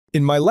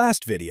In my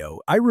last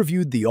video, I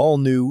reviewed the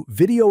all-new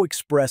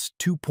VideoExpress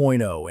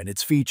 2.0 and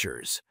its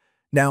features.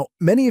 Now,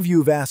 many of you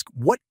have asked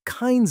what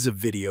kinds of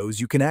videos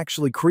you can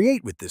actually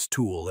create with this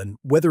tool and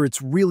whether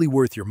it's really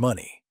worth your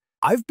money.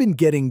 I've been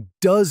getting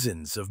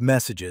dozens of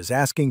messages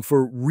asking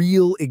for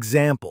real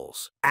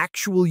examples,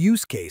 actual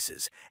use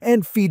cases,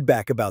 and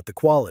feedback about the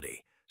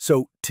quality.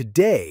 So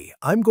today,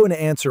 I'm going to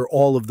answer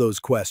all of those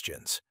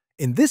questions.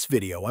 In this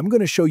video, I'm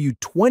going to show you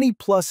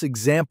 20+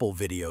 example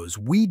videos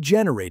we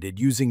generated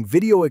using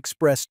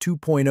VideoExpress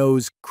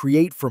 2.0's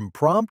Create from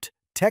Prompt,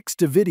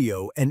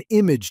 Text-to-Video, and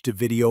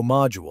Image-to-Video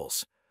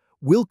modules.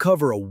 We'll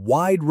cover a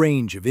wide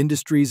range of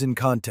industries and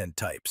content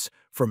types,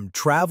 from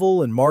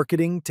travel and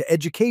marketing to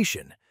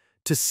education,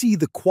 to see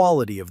the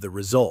quality of the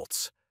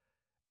results.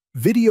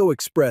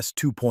 VideoExpress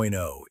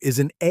 2.0 is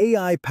an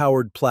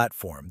AI-powered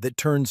platform that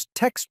turns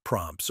text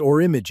prompts or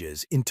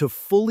images into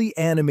fully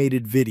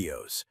animated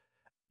videos.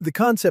 The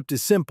concept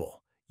is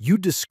simple. You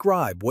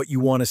describe what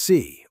you want to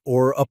see,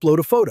 or upload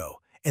a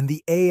photo, and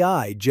the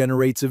AI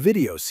generates a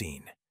video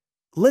scene.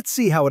 Let's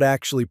see how it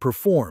actually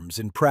performs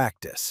in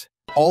practice.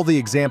 All the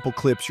example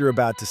clips you're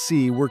about to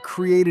see were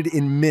created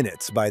in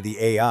minutes by the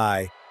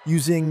AI,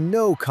 using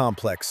no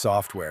complex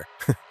software.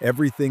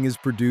 Everything is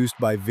produced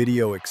by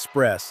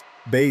VideoExpress,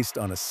 based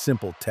on a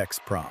simple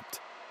text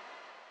prompt.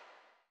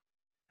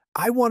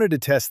 I wanted to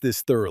test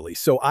this thoroughly,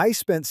 so I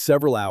spent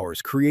several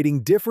hours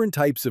creating different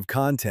types of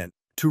content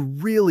to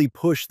really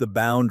push the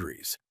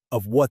boundaries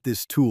of what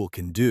this tool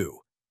can do.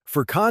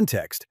 For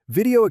context,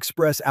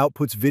 VideoExpress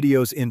outputs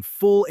videos in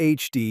full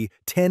HD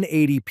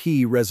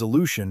 1080p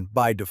resolution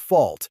by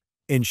default,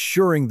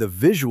 ensuring the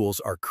visuals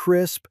are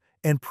crisp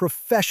and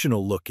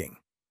professional looking.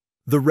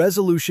 The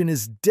resolution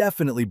is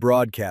definitely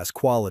broadcast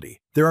quality.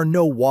 There are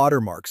no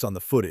watermarks on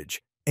the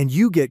footage, and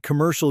you get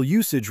commercial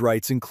usage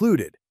rights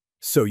included.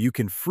 So you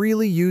can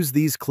freely use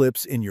these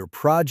clips in your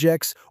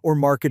projects or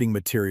marketing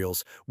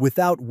materials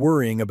without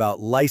worrying about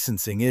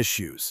licensing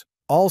issues.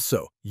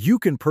 Also, you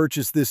can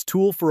purchase this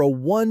tool for a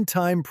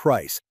one-time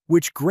price,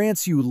 which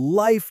grants you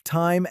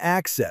lifetime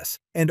access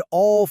and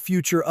all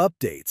future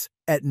updates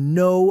at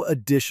no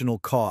additional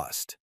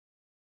cost.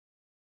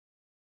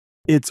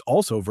 It's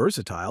also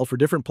versatile for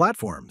different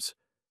platforms.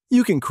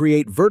 You can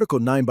create vertical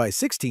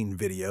 9:16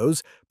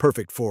 videos,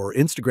 perfect for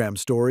Instagram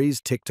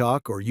stories,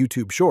 TikTok, or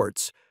YouTube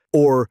Shorts,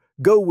 or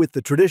go with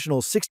the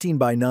traditional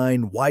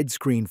 16:9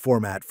 widescreen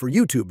format for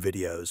YouTube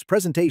videos,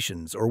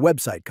 presentations, or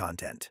website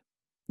content.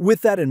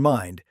 With that in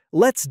mind,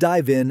 let's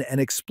dive in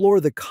and explore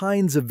the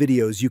kinds of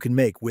videos you can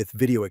make with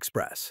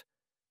VideoExpress.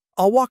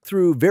 I'll walk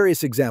through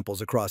various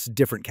examples across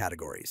different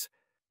categories.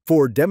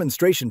 For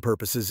demonstration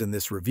purposes in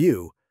this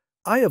review,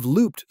 I have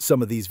looped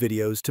some of these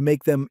videos to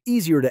make them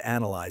easier to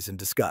analyze and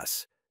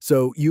discuss,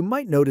 so you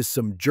might notice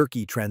some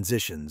jerky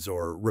transitions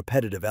or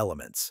repetitive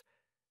elements.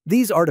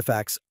 These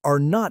artifacts are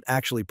not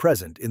actually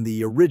present in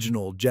the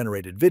original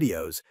generated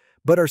videos,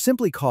 but are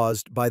simply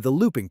caused by the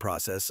looping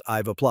process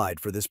I've applied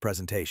for this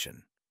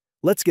presentation.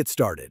 Let's get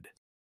started.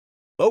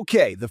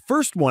 Okay, the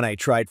first one I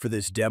tried for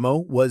this demo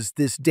was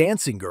this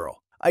dancing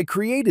girl. I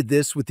created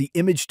this with the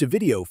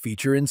image-to-video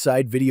feature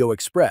inside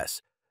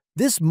VideoExpress.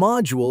 This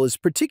module is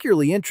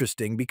particularly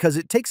interesting because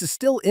it takes a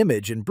still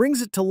image and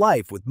brings it to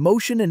life with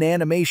motion and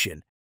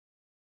animation.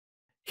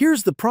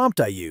 Here's the prompt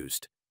I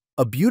used.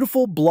 A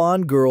beautiful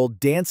blonde girl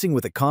dancing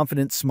with a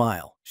confident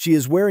smile. She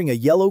is wearing a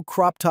yellow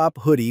crop top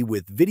hoodie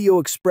with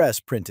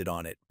VideoExpress printed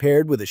on it,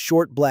 paired with a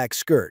short black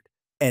skirt.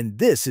 And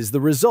this is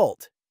the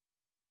result.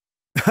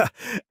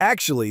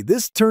 Actually,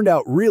 this turned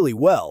out really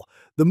well.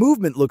 The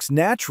movement looks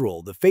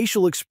natural, the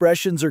facial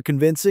expressions are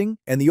convincing,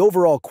 and the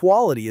overall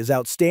quality is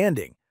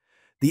outstanding.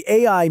 The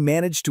AI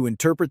managed to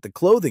interpret the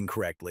clothing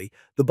correctly,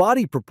 the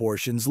body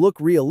proportions look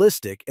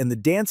realistic, and the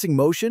dancing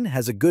motion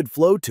has a good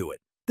flow to it.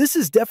 This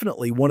is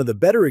definitely one of the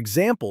better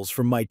examples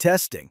from my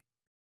testing.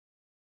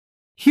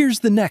 Here's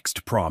the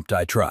next prompt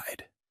I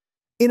tried.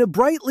 In a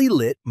brightly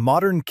lit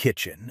modern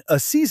kitchen, a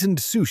seasoned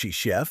sushi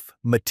chef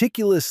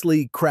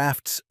meticulously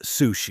crafts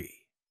sushi.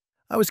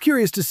 I was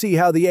curious to see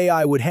how the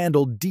AI would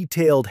handle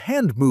detailed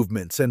hand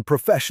movements and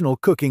professional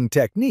cooking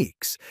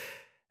techniques.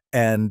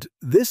 And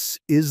this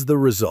is the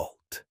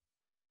result.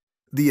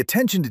 The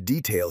attention to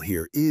detail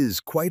here is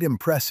quite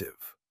impressive.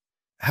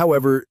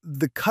 However,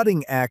 the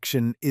cutting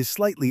action is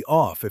slightly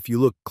off if you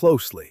look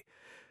closely.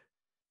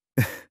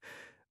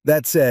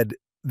 That said,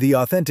 the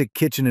authentic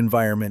kitchen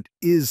environment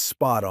is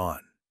spot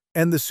on,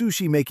 and the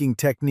sushi-making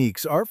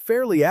techniques are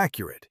fairly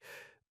accurate.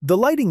 The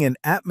lighting and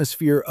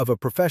atmosphere of a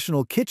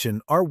professional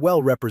kitchen are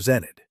well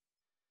represented.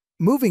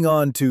 Moving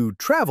on to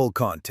travel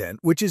content,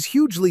 which is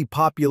hugely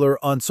popular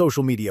on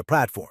social media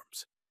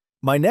platforms.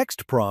 My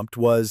next prompt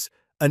was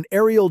an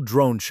aerial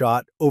drone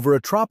shot over a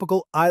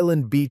tropical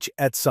island beach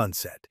at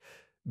sunset.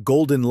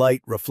 Golden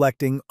light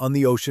reflecting on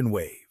the ocean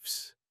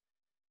waves.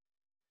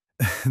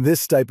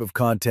 This type of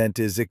content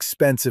is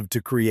expensive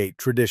to create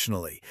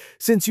traditionally,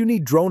 since you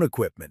need drone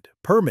equipment,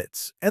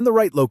 permits, and the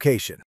right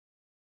location.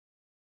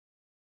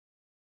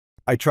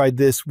 I tried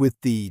this with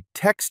the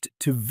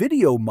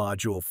text-to-video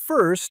module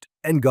first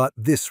and got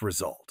this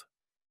result.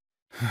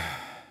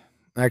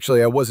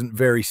 Actually, I wasn't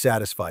very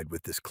satisfied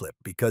with this clip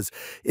because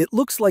it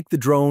looks like the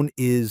drone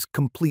is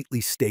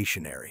completely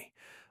stationary.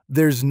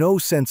 There's no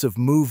sense of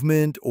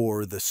movement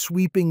or the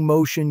sweeping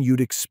motion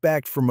you'd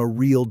expect from a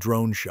real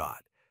drone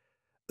shot.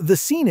 The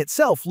scene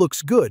itself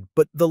looks good,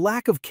 but the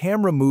lack of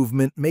camera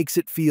movement makes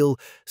it feel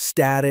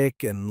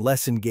static and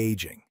less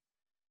engaging.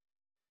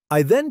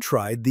 I then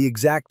tried the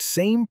exact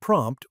same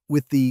prompt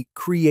with the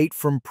Create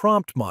from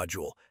Prompt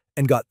module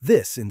and got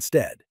this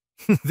instead.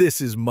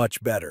 This is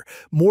much better,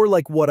 more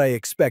like what I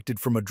expected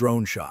from a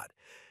drone shot.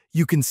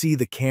 You can see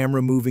the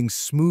camera moving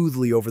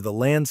smoothly over the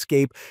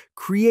landscape,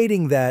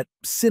 creating that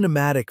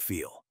cinematic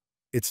feel.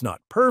 It's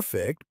not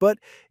perfect, but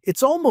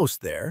it's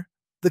almost there.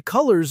 The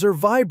colors are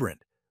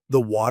vibrant.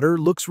 The water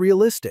looks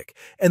realistic,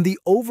 and the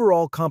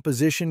overall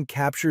composition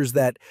captures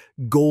that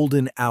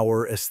golden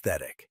hour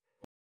aesthetic.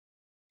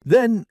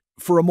 Then,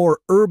 for a more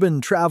urban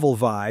travel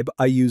vibe,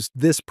 I used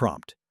this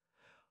prompt.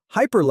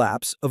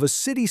 Hyperlapse of a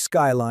city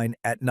skyline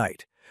at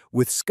night,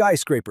 with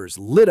skyscrapers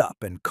lit up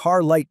and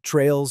car light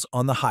trails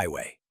on the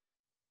highway.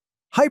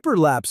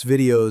 Hyperlapse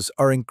videos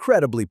are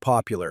incredibly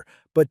popular,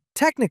 but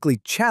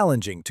technically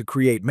challenging to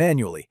create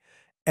manually,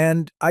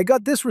 and I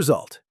got this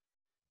result.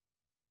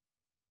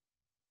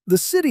 The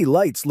city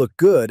lights look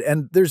good,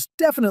 and there's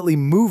definitely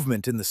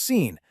movement in the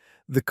scene.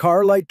 The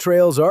car light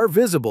trails are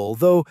visible,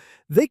 though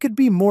they could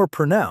be more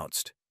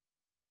pronounced.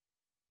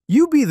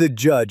 You be the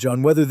judge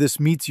on whether this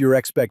meets your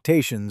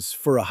expectations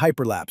for a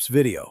hyperlapse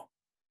video.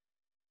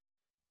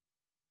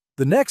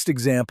 The next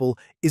example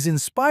is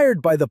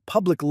inspired by the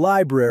public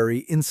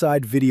library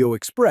inside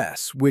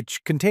VideoExpress,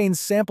 which contains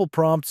sample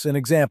prompts and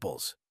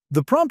examples.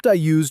 The prompt I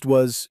used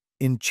was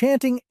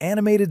Enchanting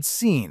Animated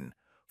Scene.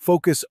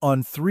 Focus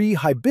on 3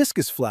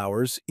 hibiscus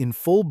flowers in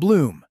full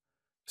bloom: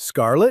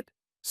 scarlet,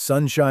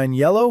 sunshine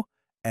yellow,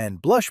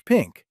 and blush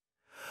pink.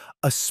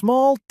 A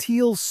small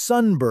teal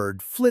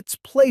sunbird flits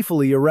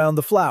playfully around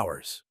the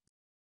flowers.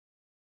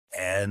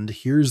 And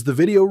here's the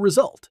video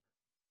result.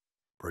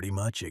 Pretty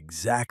much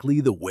exactly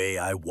the way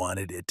I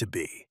wanted it to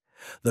be.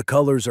 The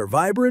colors are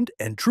vibrant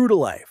and true to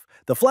life.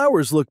 The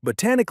flowers look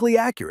botanically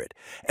accurate,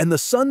 and the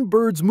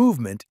sunbird's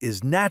movement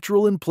is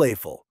natural and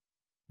playful.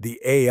 The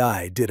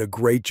AI did a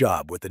great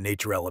job with the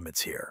nature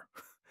elements here.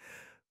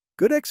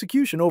 Good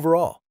execution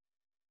overall.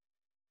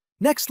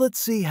 Next, let's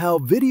see how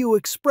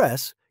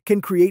VideoExpress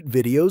can create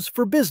videos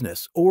for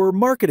business or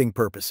marketing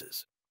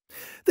purposes.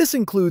 This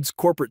includes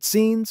corporate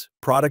scenes,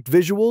 product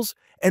visuals,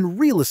 and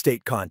real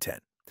estate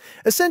content.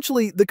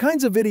 Essentially, the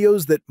kinds of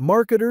videos that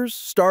marketers,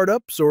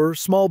 startups, or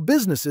small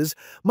businesses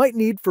might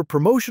need for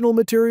promotional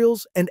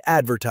materials and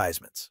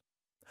advertisements.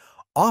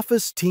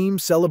 Office Team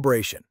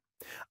Celebration.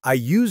 I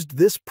used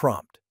this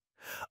prompt.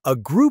 A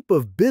group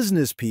of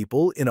business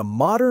people in a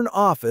modern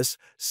office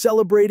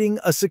celebrating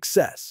a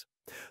success.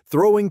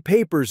 Throwing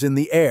papers in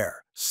the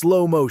air,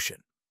 slow motion.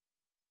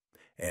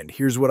 And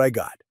here's what I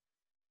got.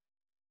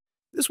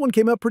 This one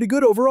came out pretty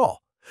good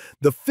overall.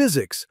 The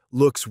physics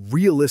looks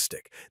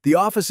realistic, the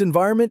office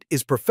environment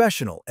is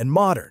professional and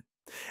modern,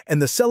 and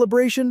the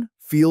celebration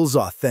feels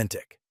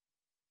authentic.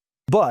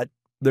 But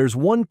there's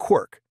one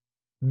quirk.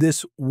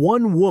 This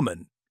one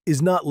woman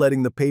is not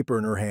letting the paper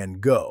in her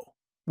hand go,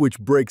 which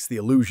breaks the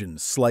illusion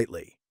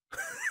slightly.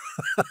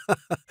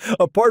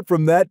 Apart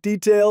from that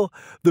detail,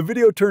 the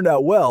video turned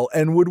out well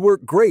and would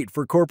work great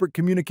for corporate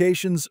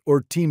communications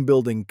or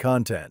team-building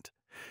content.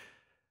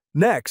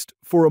 Next,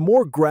 for a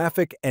more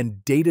graphic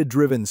and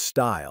data-driven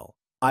style,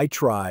 I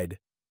tried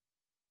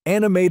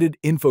animated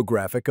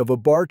infographic of a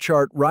bar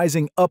chart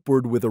rising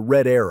upward with a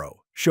red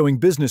arrow, showing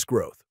business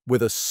growth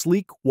with a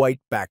sleek white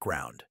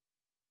background.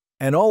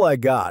 And all I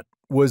got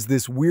was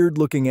this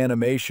weird-looking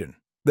animation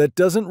that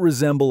doesn't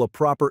resemble a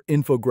proper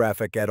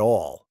infographic at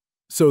all.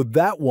 So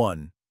that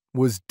one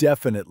was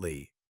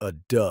definitely a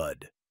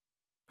dud.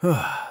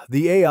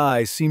 The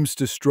AI seems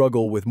to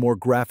struggle with more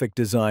graphic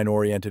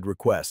design-oriented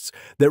requests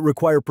that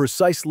require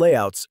precise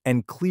layouts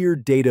and clear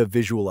data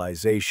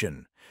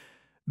visualization.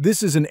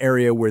 This is an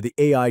area where the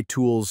AI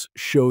tools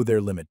show their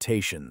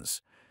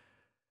limitations.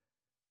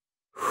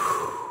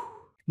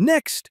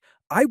 Next,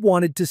 I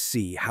wanted to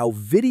see how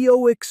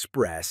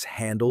VideoExpress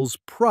handles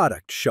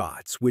product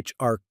shots, which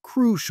are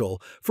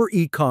crucial for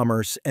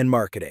e-commerce and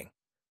marketing.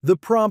 The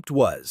prompt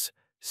was,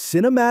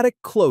 cinematic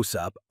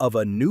close-up of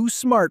a new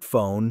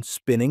smartphone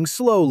spinning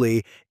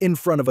slowly in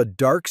front of a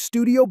dark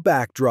studio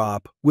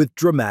backdrop with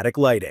dramatic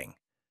lighting.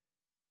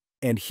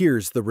 And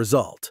here's the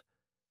result.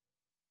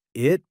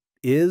 It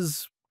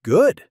is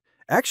good.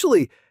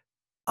 Actually,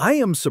 I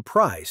am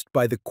surprised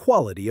by the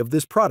quality of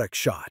this product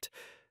shot.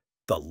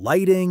 The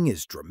lighting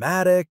is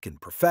dramatic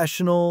and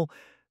professional,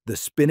 the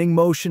spinning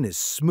motion is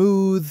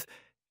smooth,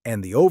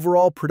 and the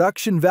overall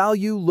production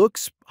value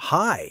looks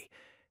high.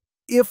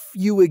 If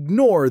you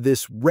ignore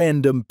this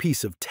random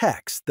piece of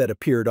text that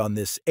appeared on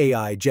this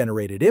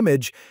AI-generated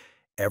image,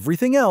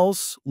 everything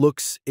else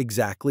looks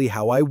exactly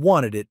how I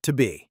wanted it to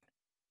be.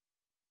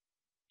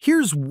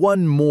 Here's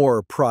one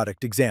more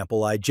product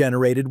example I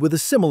generated with a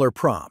similar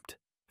prompt.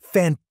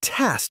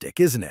 Fantastic,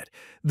 isn't it?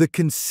 The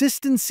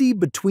consistency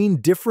between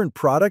different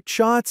product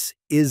shots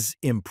is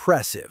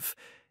impressive,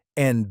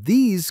 and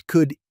these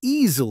could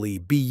easily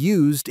be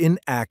used in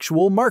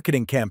actual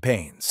marketing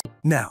campaigns.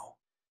 Now,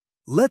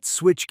 let's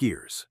switch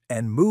gears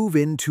and move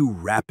into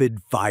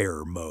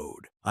rapid-fire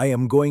mode. I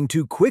am going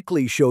to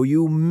quickly show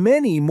you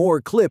many more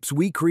clips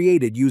we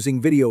created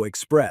using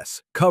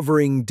VideoExpress,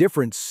 covering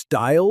different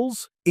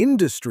styles,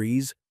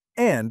 industries,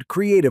 and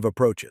creative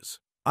approaches.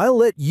 I'll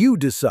let you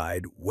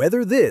decide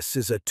whether this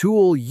is a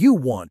tool you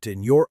want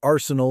in your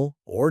arsenal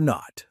or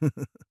not.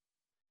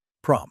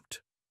 Prompt: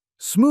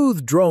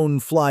 smooth drone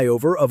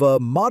flyover of a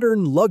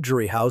modern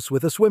luxury house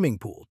with a swimming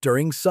pool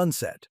during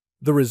sunset.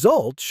 The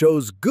result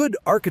shows good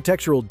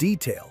architectural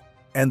detail,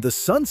 and the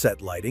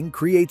sunset lighting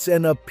creates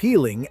an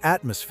appealing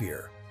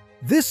atmosphere.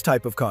 This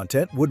type of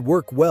content would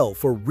work well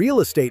for real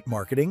estate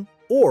marketing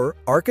or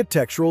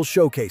architectural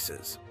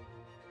showcases.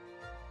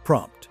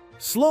 Prompt: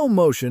 slow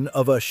motion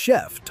of a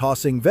chef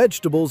tossing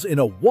vegetables in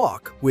a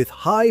wok with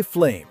high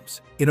flames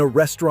in a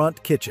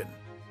restaurant kitchen.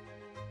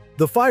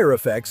 The fire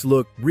effects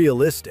look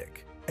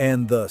realistic,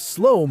 and the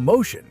slow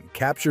motion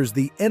captures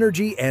the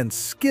energy and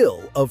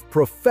skill of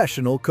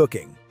professional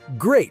cooking.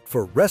 Great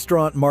for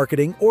restaurant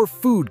marketing or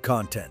food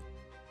content.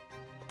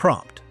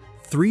 Prompt: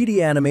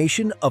 3D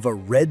animation of a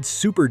red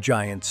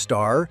supergiant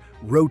star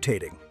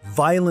rotating,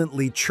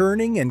 violently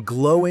churning and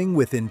glowing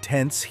with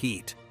intense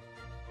heat.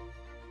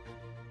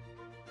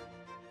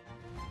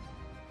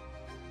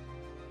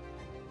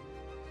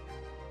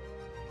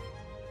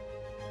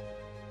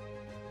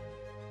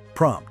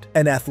 Prompt: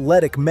 an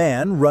athletic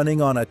man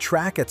running on a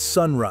track at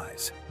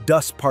sunrise,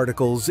 dust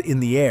particles in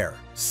the air,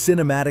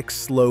 cinematic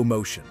slow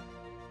motion.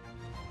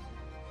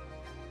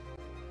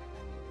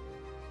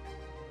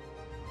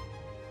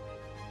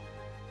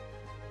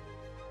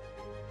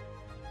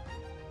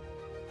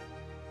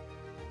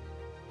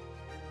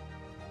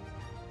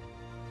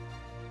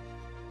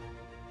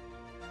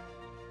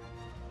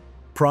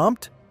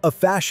 Prompt: a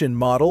fashion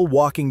model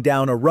walking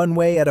down a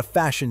runway at a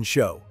fashion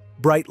show.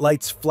 Bright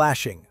lights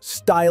flashing,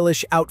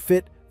 stylish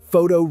outfit,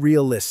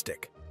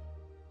 photorealistic.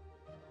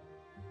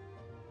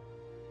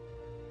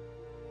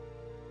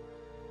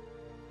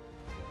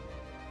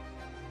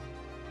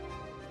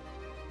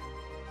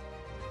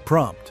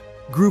 Prompt: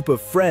 group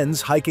of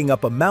friends hiking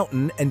up a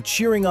mountain and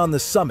cheering on the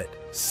summit,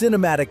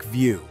 cinematic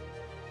view.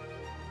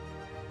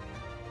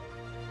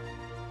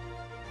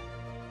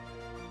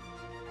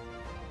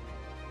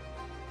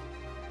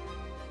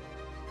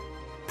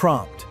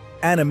 Prompt: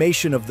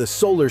 animation of the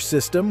solar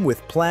system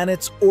with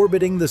planets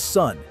orbiting the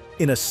sun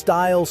in a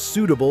style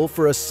suitable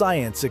for a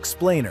science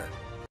explainer.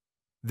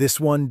 This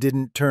one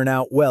didn't turn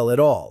out well at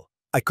all.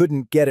 I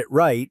couldn't get it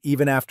right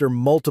even after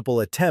multiple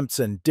attempts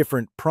and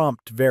different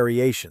prompt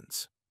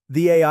variations.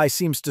 The AI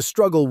seems to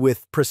struggle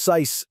with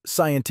precise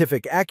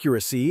scientific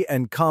accuracy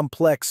and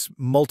complex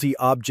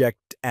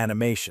multi-object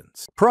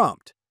animations.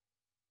 Prompt: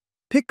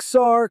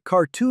 Pixar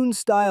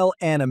cartoon-style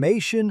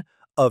animation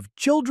of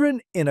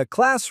children in a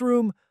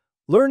classroom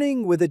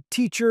learning with a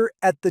teacher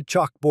at the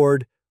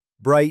chalkboard,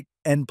 bright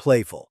and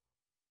playful.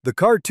 The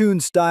cartoon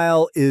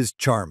style is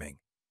charming.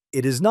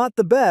 It is not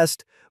the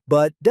best,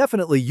 but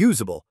definitely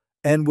usable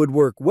and would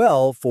work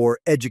well for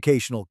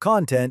educational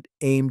content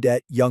aimed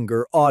at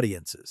younger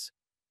audiences.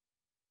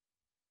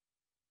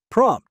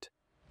 Prompt: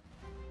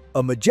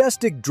 a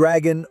majestic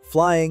dragon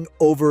flying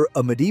over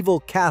a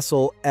medieval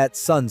castle at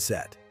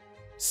sunset,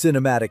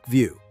 cinematic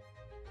view.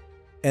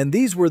 And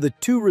these were the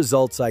two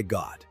results I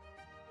got.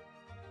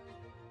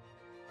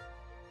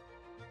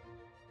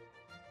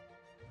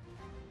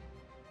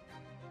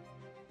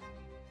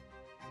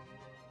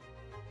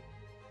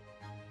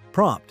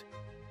 Prompt: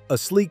 a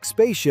sleek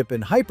spaceship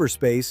in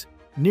hyperspace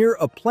near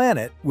a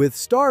planet with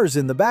stars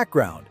in the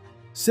background,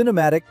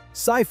 cinematic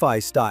sci-fi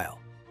style.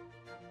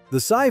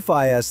 The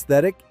sci-fi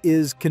aesthetic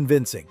is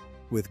convincing,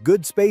 with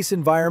good space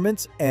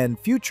environments and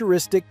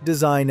futuristic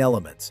design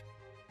elements.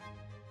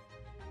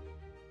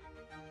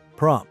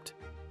 Prompt: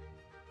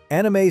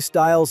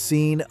 anime-style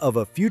scene of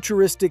a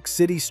futuristic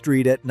city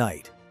street at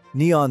night,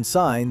 neon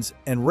signs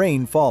and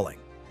rain falling.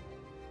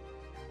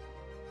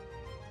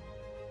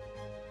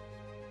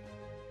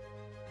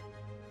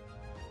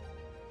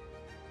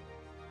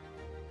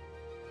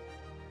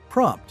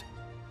 Prompt: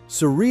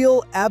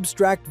 surreal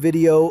abstract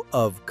video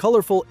of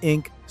colorful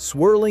ink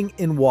swirling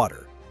in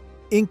water,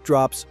 ink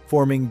drops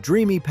forming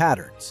dreamy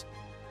patterns.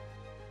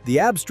 The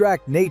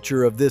abstract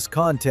nature of this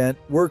content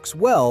works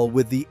well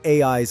with the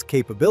AI's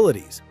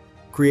capabilities,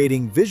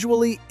 creating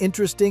visually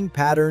interesting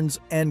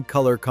patterns and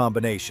color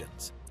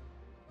combinations.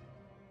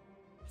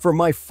 For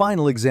my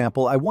final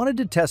example, I wanted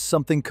to test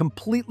something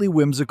completely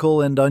whimsical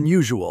and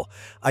unusual.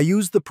 I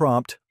used the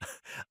prompt,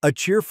 a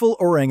cheerful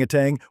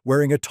orangutan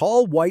wearing a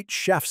tall white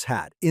chef's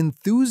hat,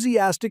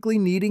 enthusiastically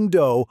kneading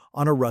dough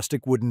on a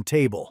rustic wooden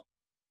table.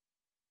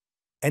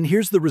 And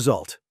here's the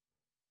result.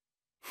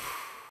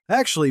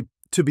 Actually,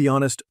 to be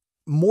honest,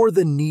 more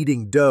than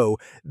kneading dough,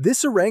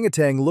 this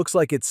orangutan looks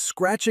like it's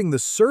scratching the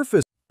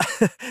surface.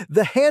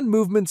 The hand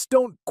movements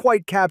don't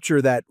quite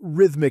capture that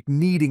rhythmic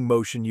kneading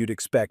motion you'd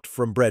expect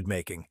from bread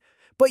making.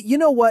 But you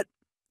know what?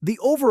 The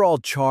overall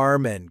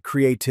charm and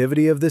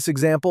creativity of this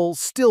example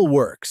still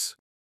works.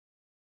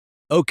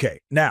 Okay,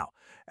 now,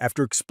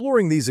 after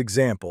exploring these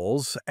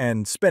examples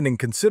and spending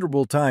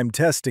considerable time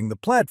testing the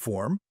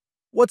platform,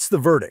 what's the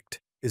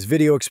verdict? Is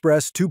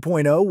VideoExpress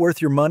 2.0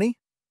 worth your money?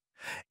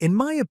 In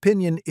my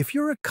opinion, if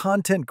you're a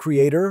content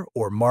creator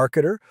or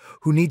marketer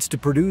who needs to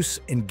produce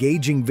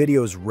engaging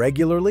videos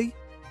regularly,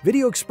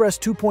 VideoExpress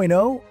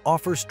 2.0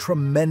 offers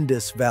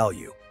tremendous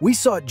value. We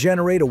saw it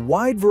generate a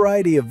wide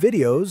variety of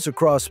videos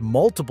across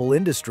multiple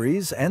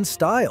industries and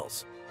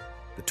styles.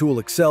 The tool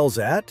excels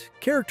at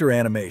character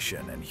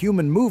animation and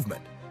human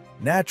movement,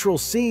 natural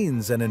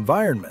scenes and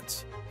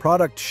environments,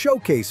 product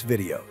showcase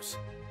videos,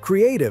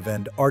 creative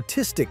and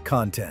artistic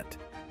content,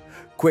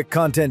 quick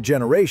content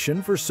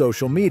generation for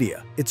social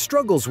media. It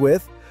struggles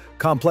with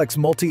complex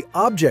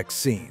multi-object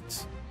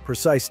scenes,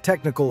 precise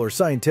technical or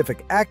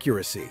scientific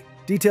accuracy,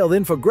 detailed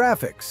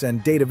infographics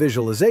and data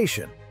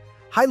visualization,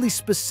 highly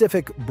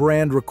specific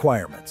brand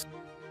requirements.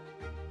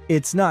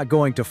 It's not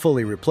going to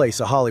fully replace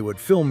a Hollywood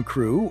film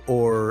crew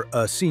or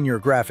a senior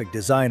graphic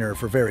designer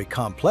for very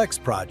complex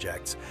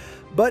projects,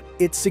 but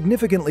it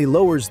significantly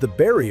lowers the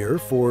barrier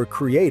for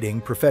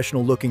creating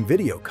professional-looking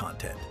video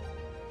content.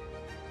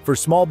 For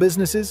small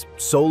businesses,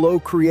 solo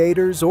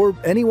creators, or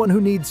anyone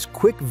who needs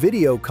quick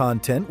video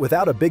content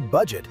without a big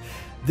budget,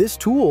 this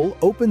tool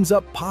opens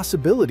up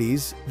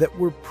possibilities that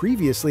were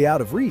previously out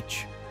of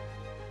reach.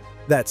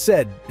 That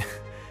said,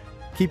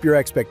 keep your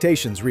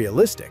expectations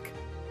realistic.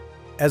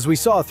 As we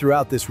saw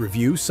throughout this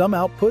review, some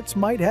outputs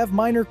might have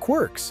minor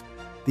quirks.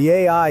 The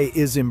AI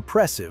is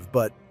impressive,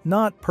 but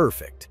not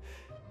perfect.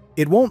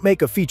 It won't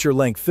make a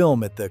feature-length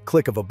film at the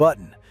click of a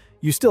button.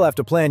 You still have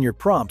to plan your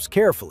prompts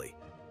carefully,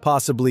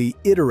 possibly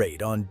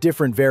iterate on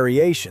different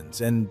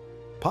variations, and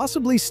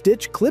possibly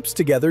stitch clips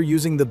together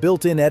using the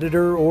built-in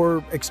editor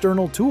or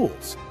external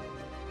tools.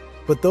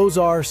 But those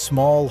are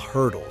small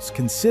hurdles,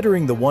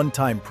 considering the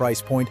one-time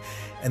price point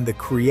and the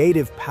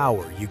creative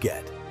power you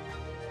get.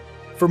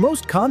 For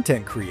most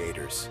content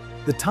creators,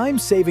 the time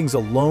savings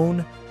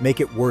alone make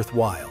it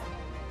worthwhile.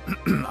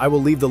 I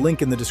will leave the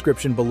link in the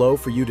description below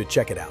for you to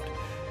check it out.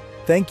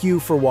 Thank you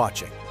for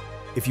watching.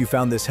 If you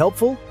found this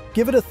helpful,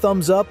 give it a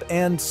thumbs up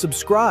and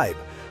subscribe.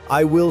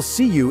 I will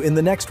see you in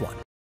the next one.